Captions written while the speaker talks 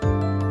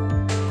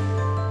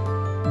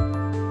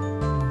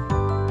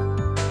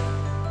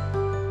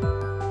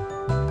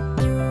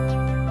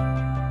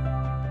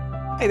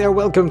Hey there,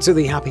 welcome to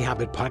the Happy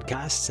Habit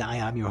Podcast. I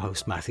am your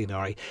host, Matthew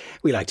Norrie.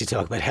 We like to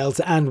talk about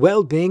health and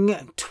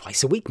well-being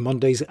twice a week,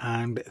 Mondays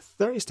and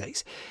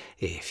Thursdays.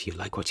 If you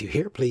like what you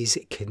hear, please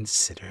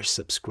consider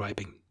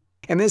subscribing.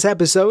 In this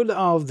episode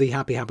of the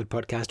Happy Habit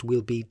Podcast,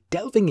 we'll be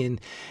delving in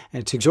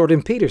to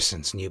Jordan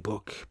Peterson's new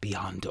book,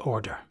 Beyond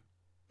Order.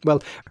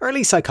 Well,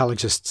 early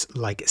psychologists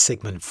like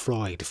Sigmund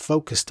Freud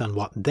focused on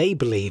what they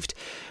believed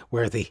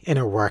were the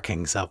inner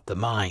workings of the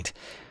mind,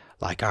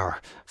 like our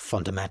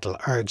fundamental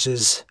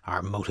urges,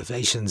 our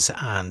motivations,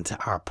 and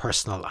our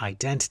personal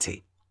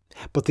identity.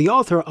 But the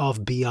author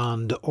of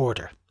Beyond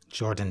Order,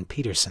 Jordan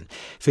Peterson,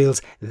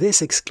 feels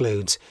this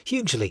excludes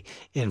hugely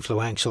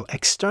influential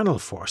external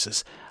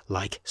forces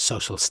like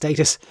social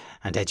status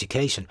and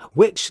education,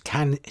 which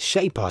can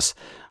shape us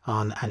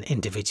on an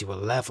individual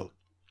level.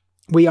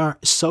 We are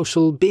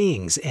social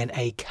beings in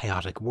a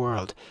chaotic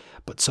world,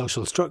 but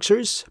social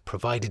structures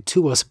provided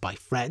to us by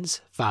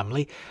friends,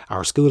 family,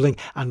 our schooling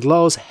and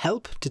laws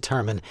help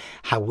determine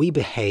how we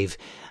behave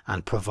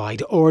and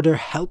provide order,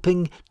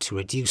 helping to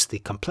reduce the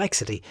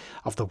complexity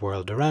of the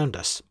world around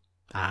us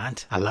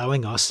and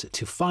allowing us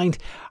to find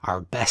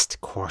our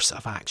best course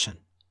of action.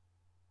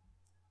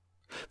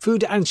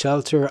 Food and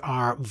shelter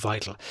are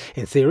vital.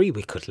 In theory,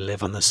 we could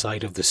live on the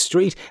side of the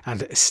street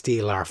and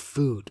steal our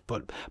food,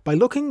 but by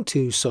looking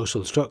to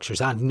social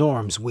structures and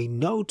norms, we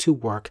know to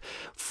work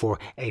for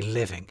a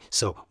living,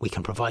 so we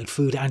can provide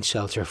food and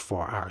shelter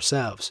for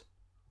ourselves.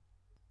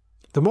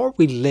 The more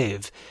we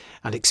live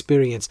and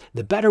experience,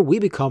 the better we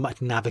become at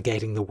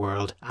navigating the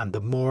world and the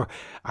more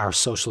our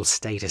social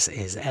status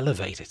is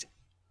elevated.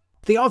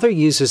 The author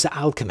uses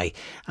alchemy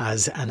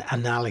as an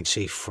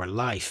analogy for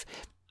life.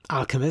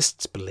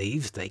 Alchemists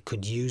believed they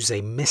could use a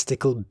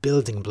mystical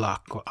building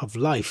block of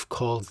life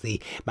called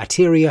the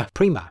materia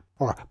prima,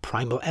 or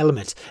primal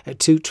element,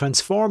 to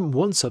transform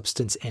one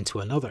substance into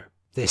another.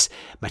 This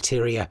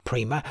materia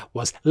prima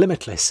was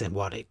limitless in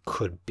what it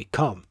could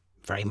become,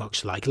 very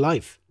much like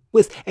life.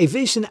 With a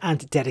vision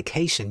and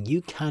dedication,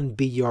 you can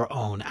be your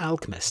own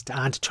alchemist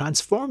and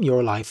transform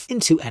your life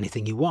into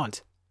anything you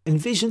want.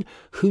 Envision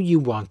who you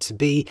want to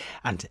be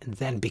and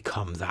then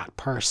become that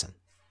person.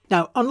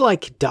 Now,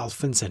 unlike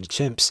dolphins and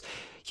chimps,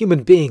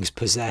 human beings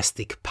possess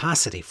the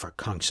capacity for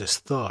conscious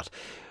thought.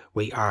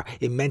 We are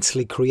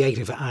immensely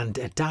creative and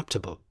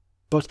adaptable.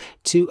 But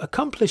to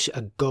accomplish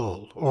a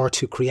goal or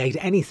to create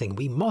anything,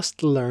 we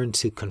must learn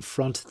to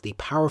confront the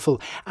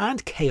powerful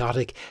and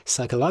chaotic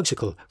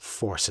psychological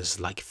forces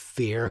like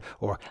fear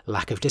or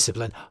lack of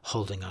discipline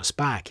holding us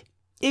back.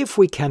 If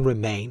we can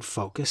remain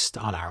focused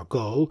on our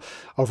goal,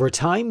 over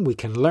time we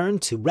can learn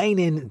to rein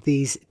in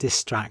these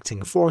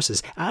distracting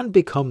forces and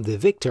become the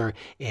victor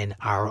in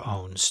our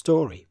own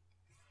story.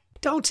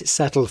 Don't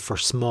settle for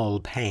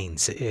small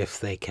pains if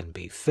they can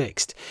be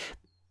fixed.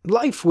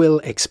 Life will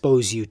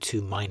expose you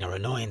to minor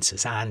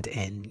annoyances and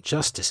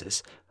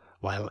injustices.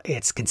 While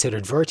it's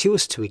considered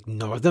virtuous to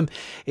ignore them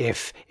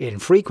if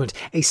infrequent,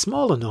 a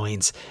small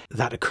annoyance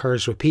that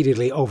occurs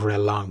repeatedly over a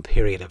long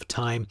period of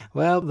time,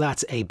 well,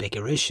 that's a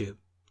bigger issue.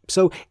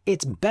 So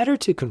it's better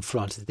to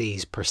confront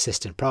these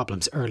persistent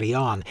problems early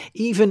on,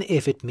 even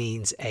if it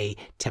means a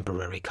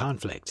temporary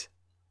conflict.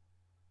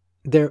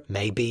 There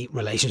may be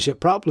relationship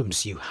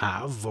problems you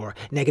have or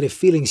negative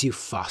feelings you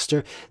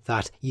foster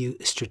that you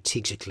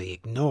strategically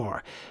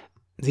ignore.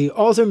 The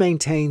author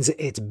maintains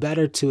it's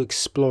better to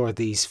explore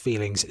these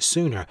feelings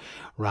sooner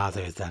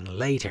rather than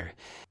later,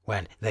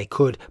 when they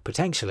could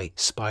potentially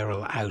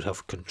spiral out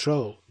of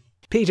control.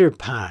 Peter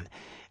Pan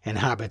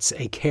inhabits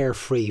a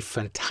carefree,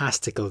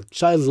 fantastical,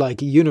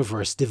 childlike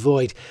universe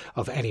devoid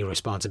of any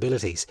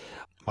responsibilities,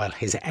 while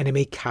his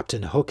enemy,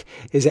 Captain Hook,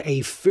 is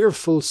a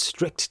fearful,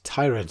 strict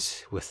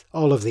tyrant with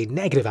all of the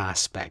negative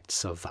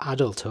aspects of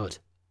adulthood.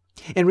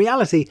 In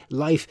reality,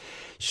 life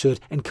should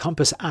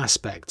encompass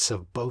aspects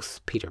of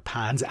both Peter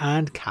Pan's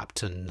and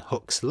Captain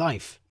Hook's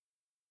life.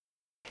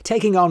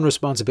 Taking on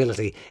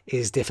responsibility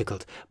is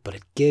difficult, but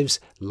it gives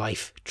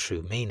life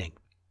true meaning.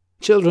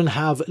 Children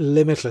have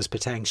limitless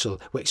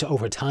potential, which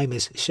over time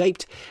is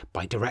shaped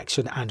by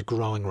direction and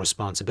growing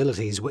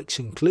responsibilities, which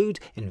include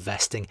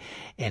investing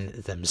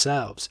in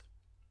themselves.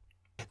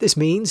 This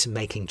means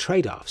making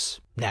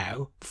trade-offs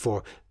now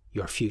for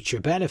your future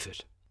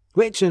benefit,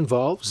 which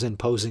involves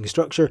imposing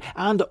structure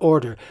and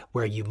order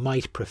where you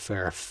might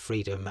prefer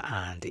freedom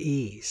and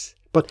ease.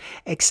 But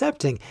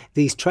accepting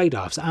these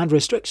trade-offs and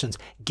restrictions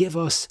give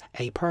us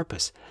a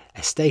purpose,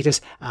 a status,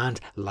 and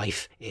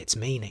life its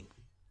meaning.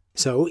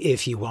 So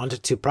if you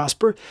want to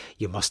prosper,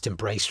 you must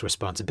embrace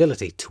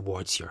responsibility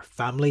towards your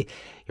family,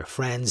 your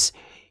friends,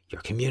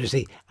 your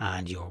community,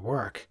 and your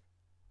work.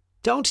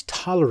 Don't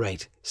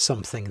tolerate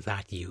something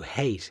that you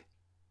hate.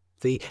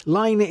 The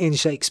line in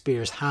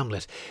Shakespeare's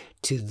Hamlet,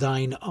 "To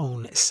thine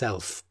own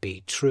self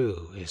be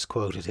true," is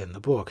quoted in the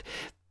book.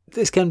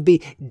 This can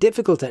be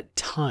difficult at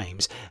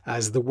times,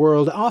 as the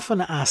world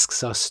often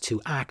asks us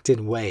to act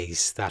in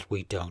ways that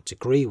we don't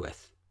agree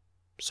with.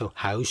 So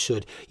how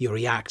should you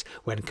react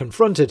when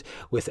confronted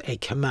with a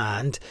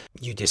command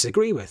you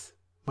disagree with?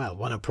 Well,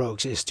 one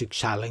approach is to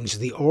challenge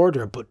the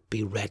order, but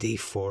be ready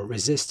for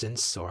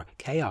resistance or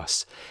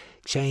chaos.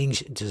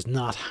 Change does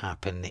not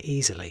happen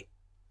easily.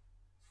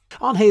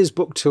 On his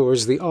book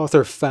tours, the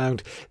author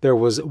found there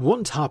was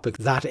one topic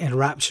that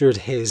enraptured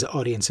his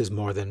audiences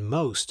more than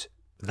most.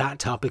 That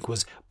topic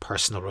was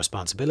personal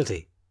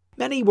responsibility.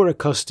 Many were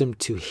accustomed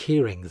to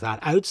hearing that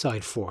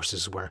outside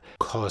forces were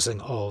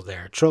causing all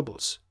their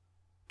troubles.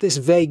 This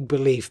vague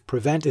belief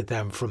prevented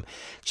them from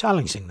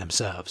challenging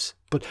themselves.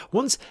 But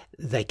once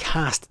they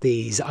cast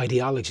these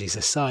ideologies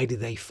aside,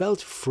 they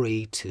felt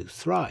free to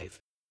thrive.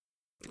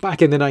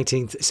 Back in the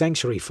 19th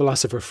century,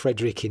 philosopher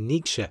Friedrich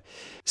Nietzsche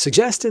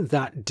suggested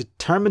that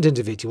determined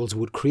individuals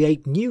would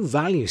create new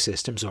value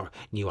systems or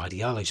new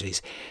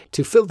ideologies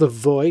to fill the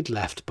void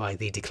left by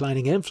the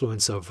declining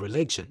influence of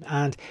religion,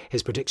 and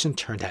his prediction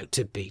turned out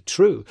to be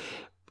true.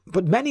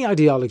 But many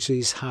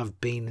ideologies have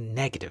been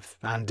negative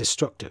and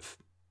destructive,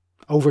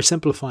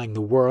 oversimplifying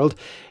the world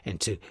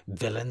into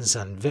villains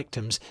and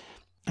victims,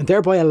 and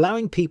thereby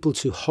allowing people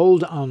to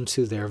hold on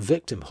to their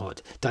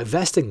victimhood,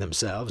 divesting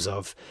themselves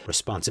of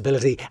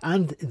responsibility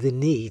and the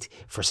need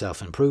for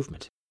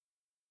self-improvement.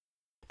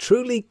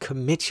 Truly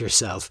commit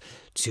yourself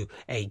to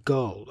a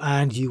goal,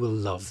 and you will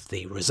love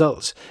the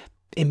results.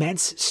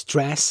 Immense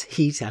stress,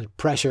 heat and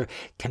pressure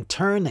can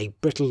turn a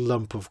brittle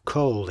lump of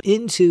coal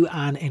into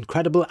an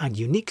incredible and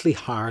uniquely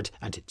hard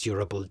and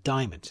durable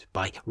diamond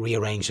by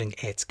rearranging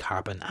its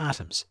carbon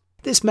atoms.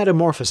 This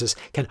metamorphosis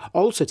can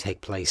also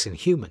take place in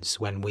humans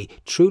when we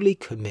truly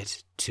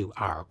commit to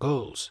our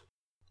goals.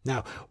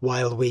 Now,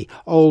 while we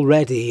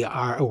already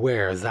are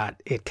aware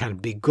that it can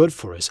be good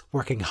for us,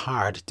 working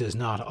hard does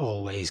not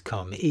always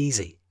come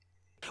easy.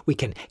 We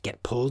can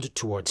get pulled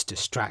towards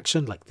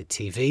distraction like the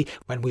TV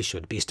when we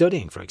should be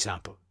studying, for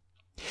example.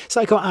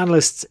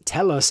 Psychoanalysts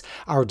tell us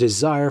our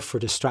desire for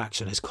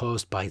distraction is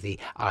caused by the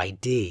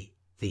ID,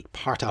 the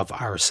part of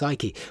our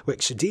psyche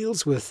which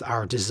deals with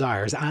our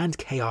desires and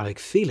chaotic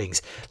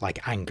feelings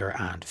like anger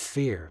and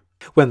fear.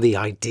 When the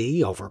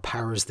ID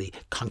overpowers the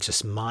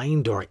conscious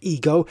mind or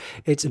ego,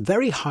 it's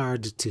very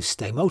hard to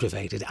stay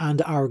motivated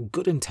and our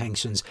good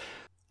intentions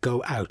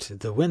go out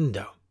the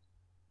window.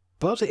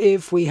 But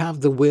if we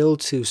have the will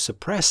to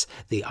suppress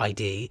the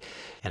ID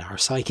in our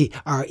psyche,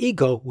 our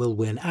ego will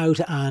win out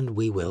and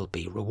we will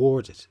be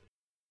rewarded.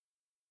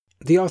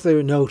 The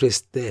author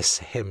noticed this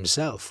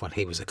himself when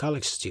he was a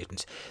college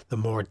student. The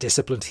more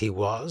disciplined he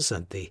was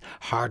and the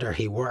harder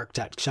he worked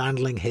at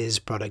channeling his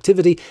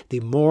productivity, the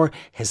more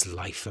his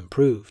life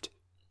improved.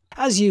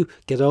 As you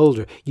get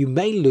older, you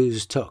may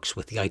lose touch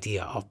with the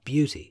idea of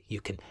beauty.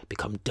 You can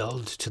become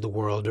dulled to the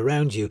world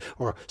around you,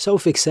 or so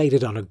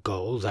fixated on a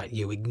goal that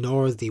you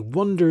ignore the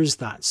wonders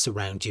that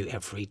surround you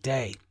every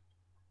day.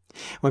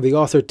 When the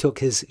author took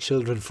his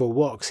children for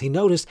walks, he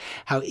noticed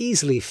how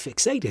easily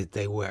fixated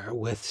they were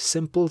with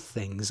simple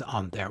things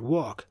on their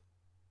walk.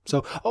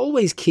 So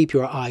always keep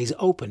your eyes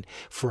open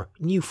for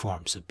new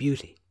forms of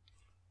beauty.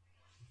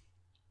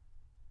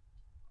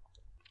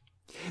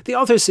 The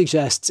author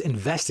suggests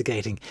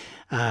investigating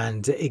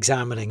and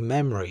examining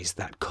memories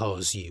that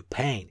cause you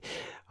pain.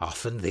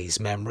 Often these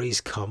memories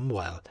come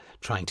while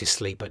trying to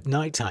sleep at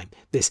night time.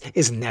 This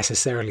isn't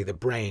necessarily the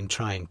brain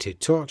trying to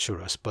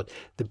torture us, but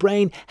the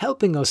brain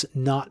helping us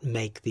not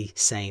make the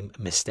same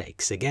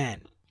mistakes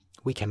again.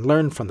 We can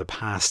learn from the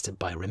past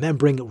by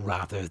remembering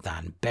rather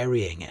than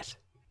burying it.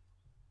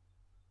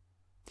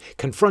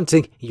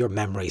 Confronting your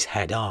memories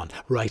head on,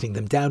 writing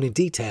them down in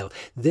detail,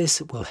 this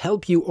will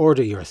help you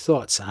order your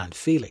thoughts and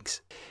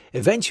feelings.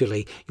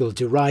 Eventually, you'll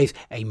derive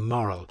a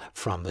moral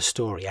from the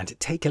story and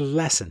take a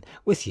lesson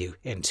with you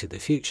into the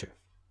future.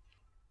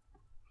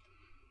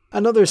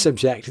 Another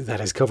subject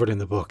that is covered in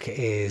the book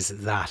is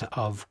that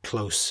of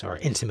close or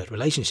intimate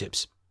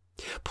relationships.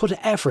 Put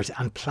effort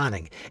and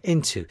planning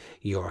into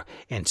your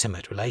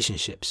intimate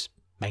relationships.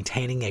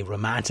 Maintaining a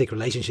romantic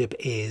relationship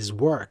is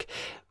work.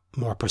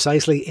 More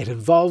precisely, it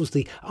involves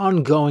the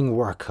ongoing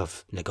work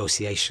of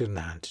negotiation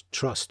and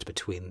trust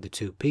between the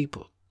two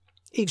people.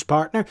 Each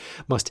partner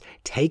must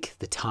take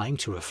the time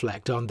to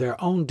reflect on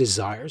their own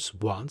desires,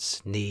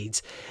 wants,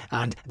 needs,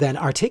 and then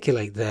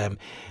articulate them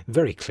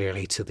very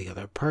clearly to the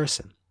other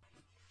person.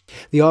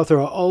 The author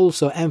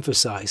also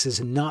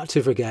emphasizes not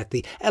to forget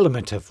the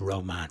element of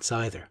romance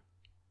either.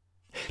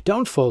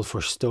 Don't fall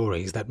for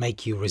stories that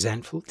make you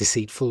resentful,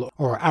 deceitful,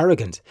 or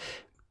arrogant.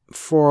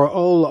 For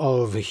all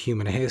of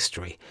human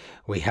history,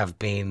 we have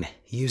been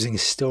using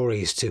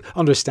stories to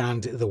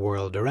understand the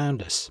world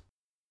around us.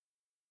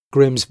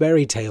 Grimm's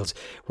fairy tales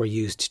were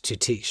used to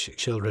teach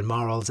children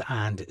morals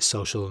and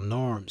social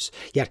norms.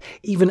 Yet,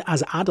 even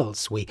as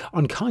adults, we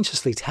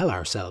unconsciously tell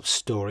ourselves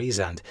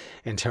stories and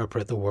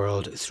interpret the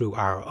world through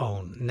our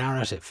own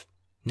narrative.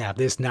 Now,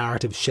 this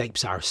narrative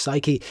shapes our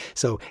psyche,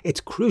 so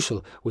it's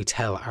crucial we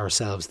tell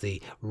ourselves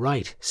the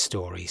right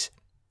stories.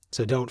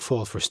 So don't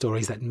fall for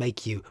stories that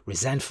make you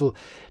resentful,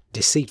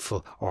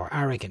 deceitful, or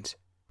arrogant.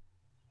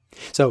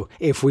 So,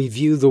 if we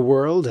view the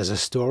world as a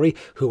story,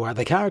 who are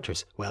the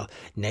characters? Well,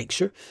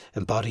 nature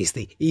embodies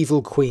the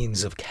evil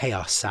queens of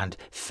chaos and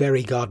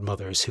fairy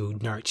godmothers who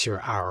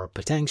nurture our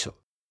potential.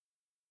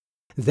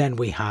 Then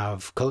we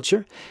have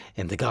culture,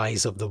 in the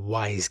guise of the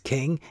wise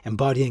king,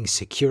 embodying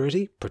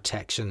security,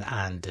 protection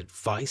and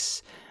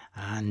advice,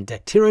 and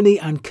tyranny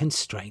and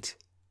constraint.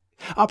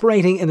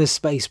 Operating in the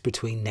space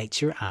between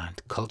nature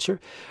and culture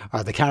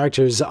are the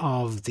characters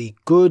of the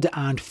good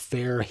and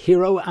fair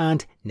hero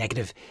and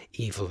negative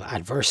evil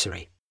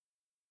adversary.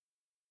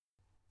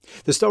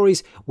 The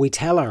stories we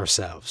tell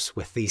ourselves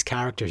with these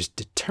characters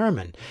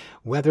determine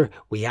whether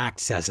we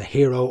act as a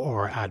hero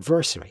or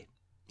adversary.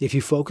 If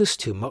you focus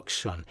too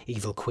much on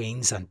evil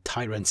queens and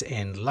tyrants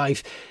in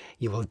life,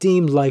 you will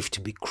deem life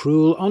to be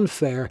cruel,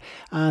 unfair,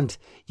 and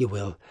you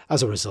will,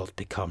 as a result,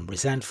 become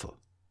resentful.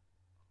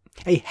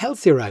 A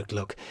healthier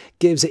outlook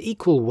gives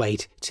equal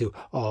weight to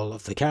all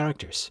of the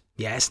characters.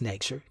 Yes,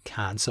 nature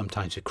can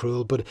sometimes be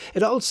cruel, but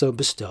it also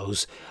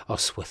bestows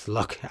us with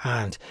luck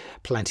and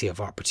plenty of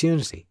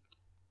opportunity.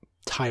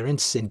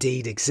 Tyrants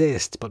indeed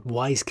exist, but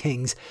wise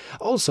kings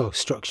also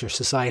structure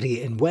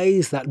society in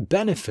ways that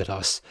benefit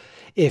us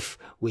if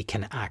we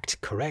can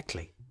act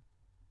correctly.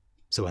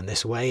 So in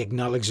this way,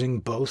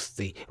 acknowledging both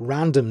the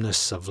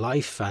randomness of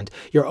life and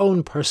your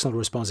own personal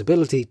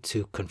responsibility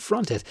to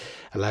confront it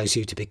allows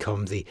you to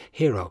become the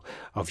hero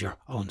of your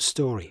own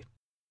story.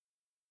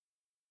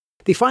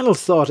 The final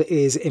thought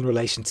is in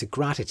relation to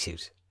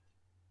gratitude.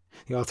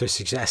 The author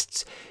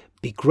suggests,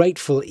 be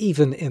grateful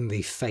even in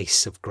the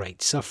face of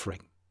great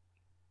suffering.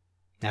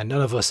 Now,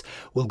 none of us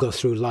will go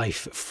through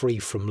life free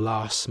from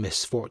loss,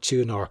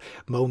 misfortune, or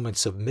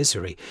moments of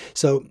misery.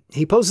 So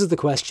he poses the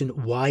question,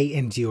 why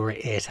endure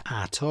it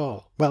at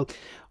all? Well,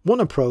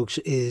 one approach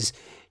is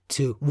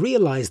to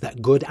realise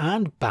that good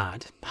and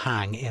bad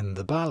hang in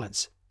the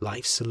balance.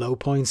 Life's low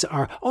points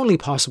are only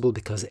possible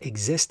because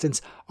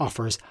existence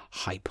offers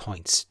high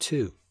points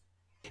too.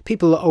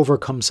 People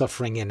overcome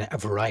suffering in a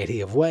variety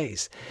of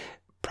ways.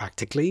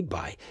 Practically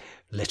by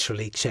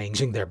literally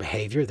changing their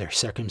behaviour, their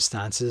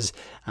circumstances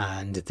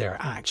and their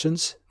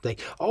actions. They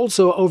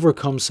also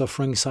overcome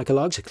suffering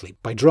psychologically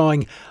by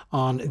drawing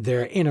on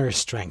their inner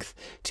strength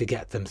to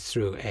get them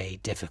through a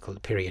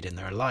difficult period in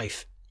their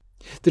life.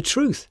 The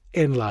truth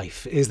in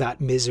life is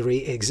that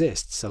misery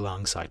exists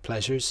alongside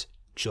pleasures,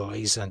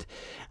 joys and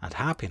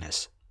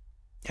happiness.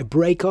 A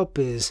breakup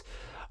is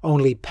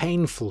only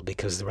painful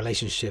because the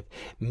relationship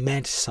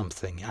meant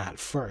something at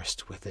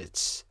first with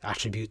its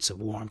attributes of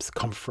warmth,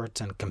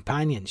 comfort and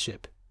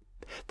companionship.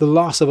 The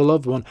loss of a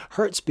loved one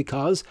hurts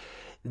because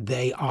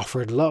they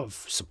offered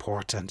love,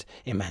 support and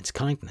immense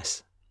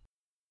kindness.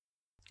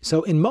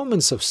 So in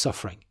moments of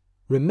suffering,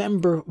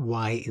 remember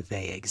why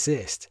they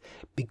exist.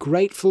 Be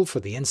grateful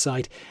for the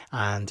insight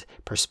and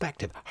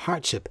perspective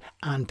hardship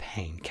and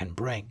pain can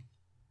bring.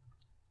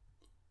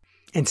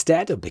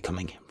 Instead of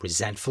becoming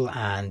resentful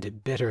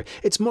and bitter,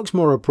 it's much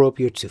more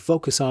appropriate to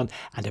focus on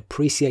and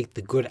appreciate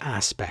the good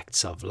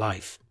aspects of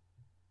life.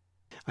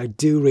 I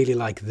do really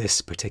like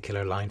this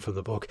particular line from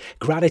the book.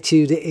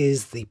 Gratitude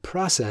is the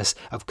process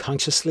of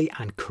consciously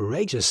and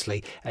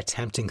courageously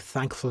attempting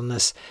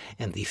thankfulness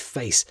in the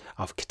face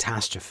of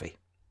catastrophe.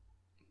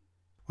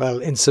 Well,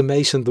 in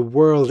summation, the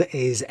world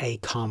is a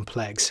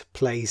complex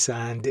place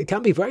and it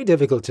can be very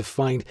difficult to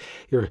find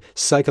your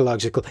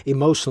psychological,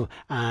 emotional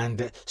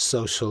and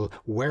social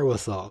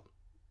wherewithal.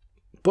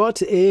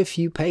 But if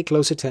you pay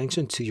close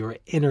attention to your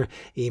inner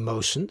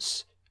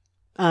emotions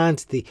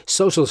and the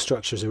social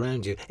structures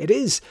around you, it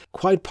is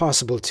quite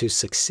possible to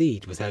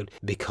succeed without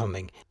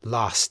becoming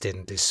lost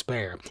in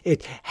despair.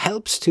 It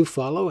helps to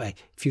follow a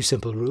few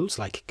simple rules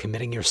like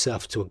committing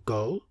yourself to a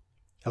goal,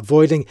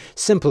 avoiding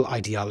simple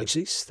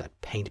ideologies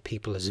that paint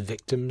people as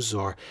victims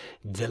or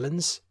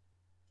villains,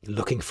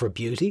 looking for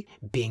beauty,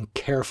 being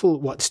careful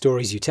what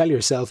stories you tell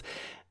yourself,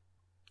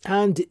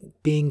 and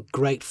being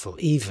grateful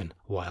even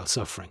while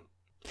suffering.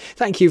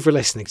 Thank you for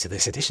listening to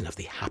this edition of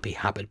the Happy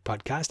Habit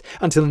Podcast.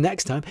 Until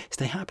next time,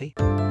 stay happy.